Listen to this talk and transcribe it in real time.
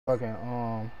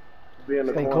fucking Be in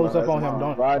the stay corner. close up That's on him.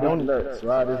 mine. Ride his nuts.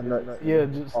 Ride his nuts. Yeah,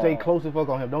 just stay close as fuck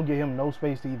on him. Don't give him no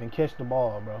space to even catch the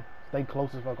ball, bro. Stay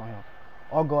close as fuck on him.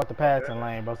 Or go at the passing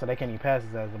lane, bro, so they can't even pass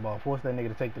his ass the ball. Force that nigga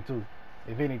to take the two,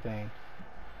 if anything.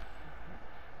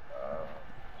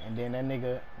 And then that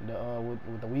nigga,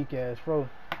 with the weak ass throw,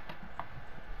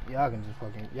 y'all can just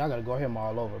y'all gotta go him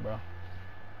all over, bro.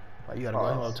 Like you gotta go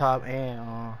him on top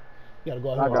and you gotta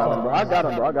go him on top. I got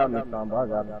him, bro. I got him this time, bro. I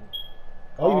got him.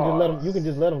 Oh, you can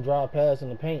just let him drive past in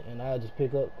the paint, and I just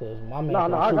pick up because my man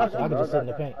can shoot, so I can just sit in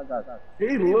the paint.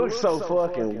 He looks so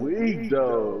fucking weak,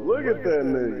 though. Look at that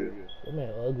nigga. That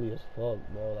man ugly as fuck,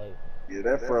 bro. Like, yeah,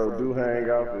 that fro do hang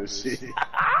off his shit.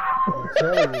 I'm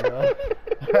telling you, bro.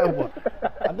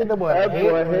 I think that boy had a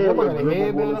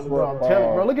head, bro. I'm telling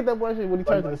you, bro. Look at that boy shit when he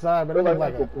turns to the side, bro. That look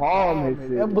like a palm.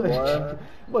 That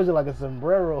boy like a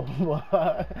sombrero, boy.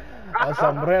 A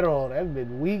sombrero. That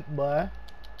bitch weak, boy.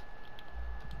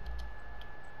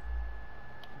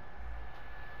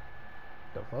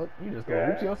 The fuck? You just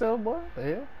gonna reach yourself, boy? The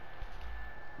hell?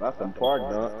 That's some park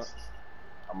dunks.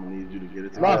 I'm gonna need you to get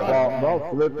it together. My fault, bro.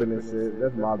 I'm flipping and shit.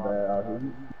 That's my bad.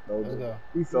 Let's go.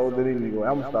 He sold it anyway.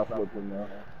 I'm gonna stop flipping now.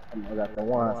 I got the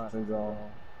one syndrome.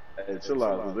 Hey, chill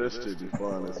out, cause this shit be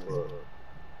fun as fuck.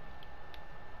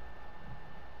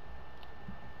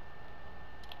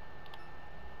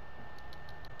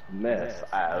 Mess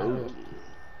out.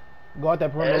 Go out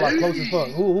that perimeter like close as fuck.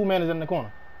 Who man is in the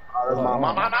corner?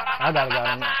 I got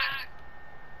him.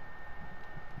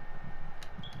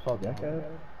 Fuck him.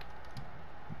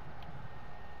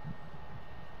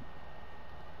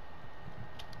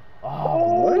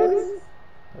 Oh,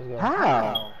 what?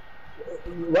 How?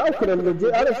 Well, could have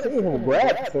legit. I done seen him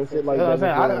grab some shit like that.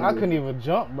 I couldn't even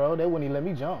jump, bro. They wouldn't even let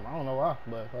me jump. I don't know why,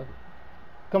 but fuck it.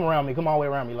 Come around me. Come all the way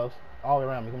around me, Los. All the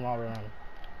way around me. Come all the way around me.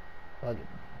 Fuck it.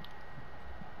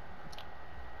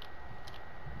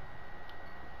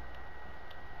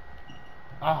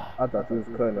 I thought you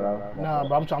was cutting it out. Nah,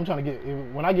 bro. I'm trying to get.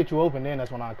 When I get you open, then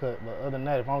that's when I cut. But other than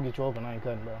that, if I don't get you open, I ain't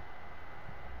cutting, bro.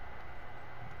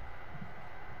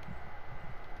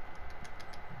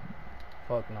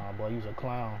 Fuck nah, boy. You's a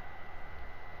clown.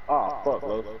 Ah, fuck,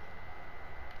 Lo.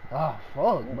 Ah,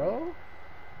 fuck, bro.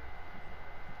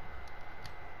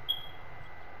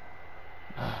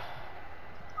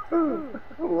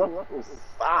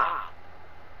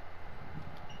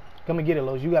 Come and get it,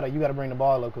 Los. You gotta bring the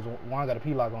ball up because Juan got a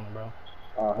P-lock on him, bro.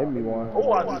 Hit me one.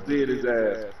 Oh, I just did his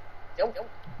ass.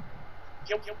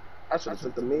 I should have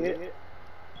took the mid.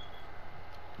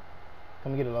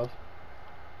 Come and get it, Los.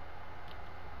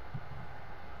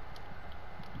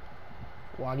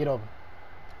 Juan, get over.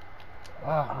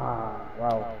 Wow.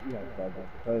 You gotta start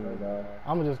cutting, bro.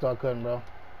 I'm gonna just start cutting, bro.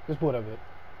 Just pull it up a bit.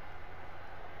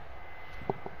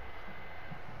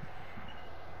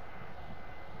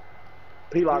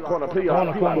 P-lock corner.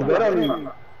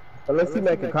 Unless he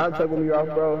make a contact with me off,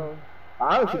 bro.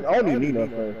 I don't even need no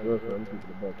first.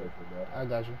 I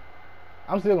got you.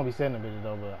 I'm still gonna be setting the bitches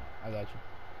though, but I got you.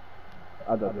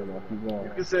 I don't know. Keep going.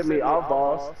 You can set me off,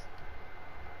 boss.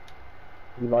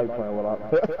 You like playing with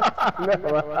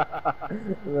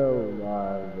No,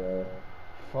 bro.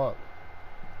 Fuck.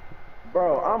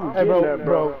 Bro, I'm hey, getting that,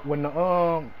 bro. When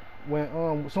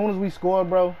as soon as we score,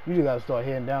 bro, you just gotta start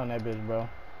heading down that bitch, bro.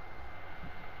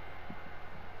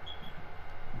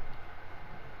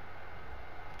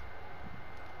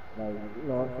 Like, you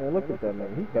know what I'm saying? Look at that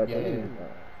man. He got anything.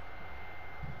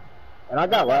 And I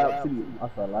got lab too. I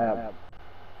said lab.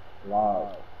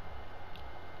 Lob.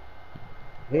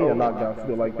 He ain't a knockdown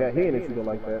skill like that. He ain't a skill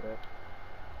like that.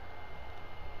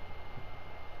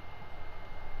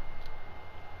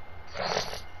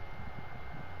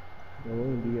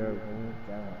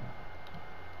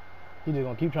 He just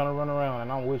gonna keep trying to run around,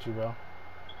 and I'm with you, bro.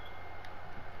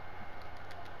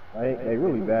 They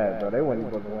really bad, bro. They weren't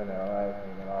even supposed to win that last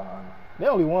game at all. They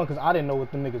only won because I didn't know what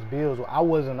them niggas' bills were. I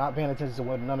wasn't not paying attention to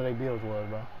what none of their bills was,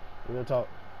 bro. Real talk.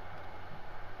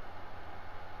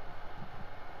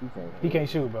 He can't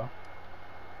shoot, bro.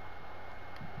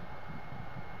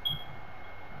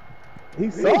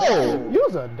 He's so. You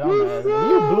was a dumbass.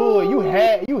 You blew it.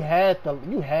 You had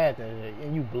that,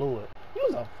 and you blew it. You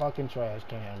was a fucking trash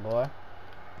can, boy.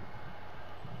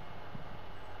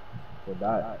 Well,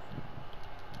 that.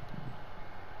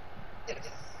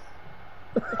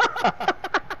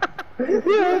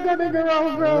 Yeah, that nigga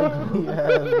wrong, bro.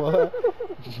 Yes, boy.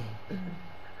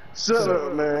 Shut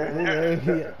up,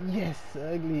 man. Yes,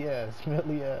 ugly ass,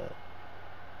 smelly ass.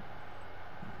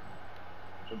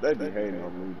 They be hating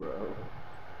on me, bro.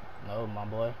 No, my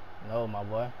boy. No, my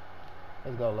boy.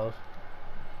 Let's go, Los.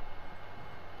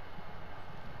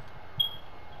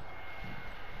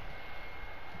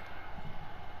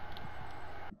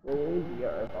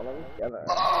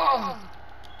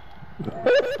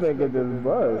 This nigga just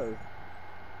buzzed.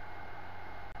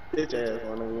 Bitch ass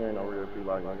one, you ain't no real people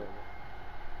like that.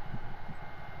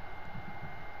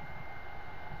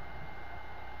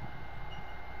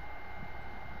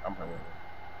 I'm playing.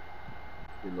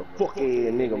 You little fuck ass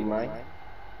nigga, man.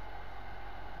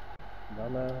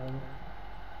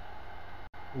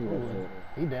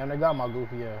 He damn near got my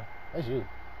goofy ass. That's you.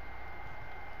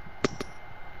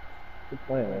 Keep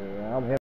playing, man. I'm him.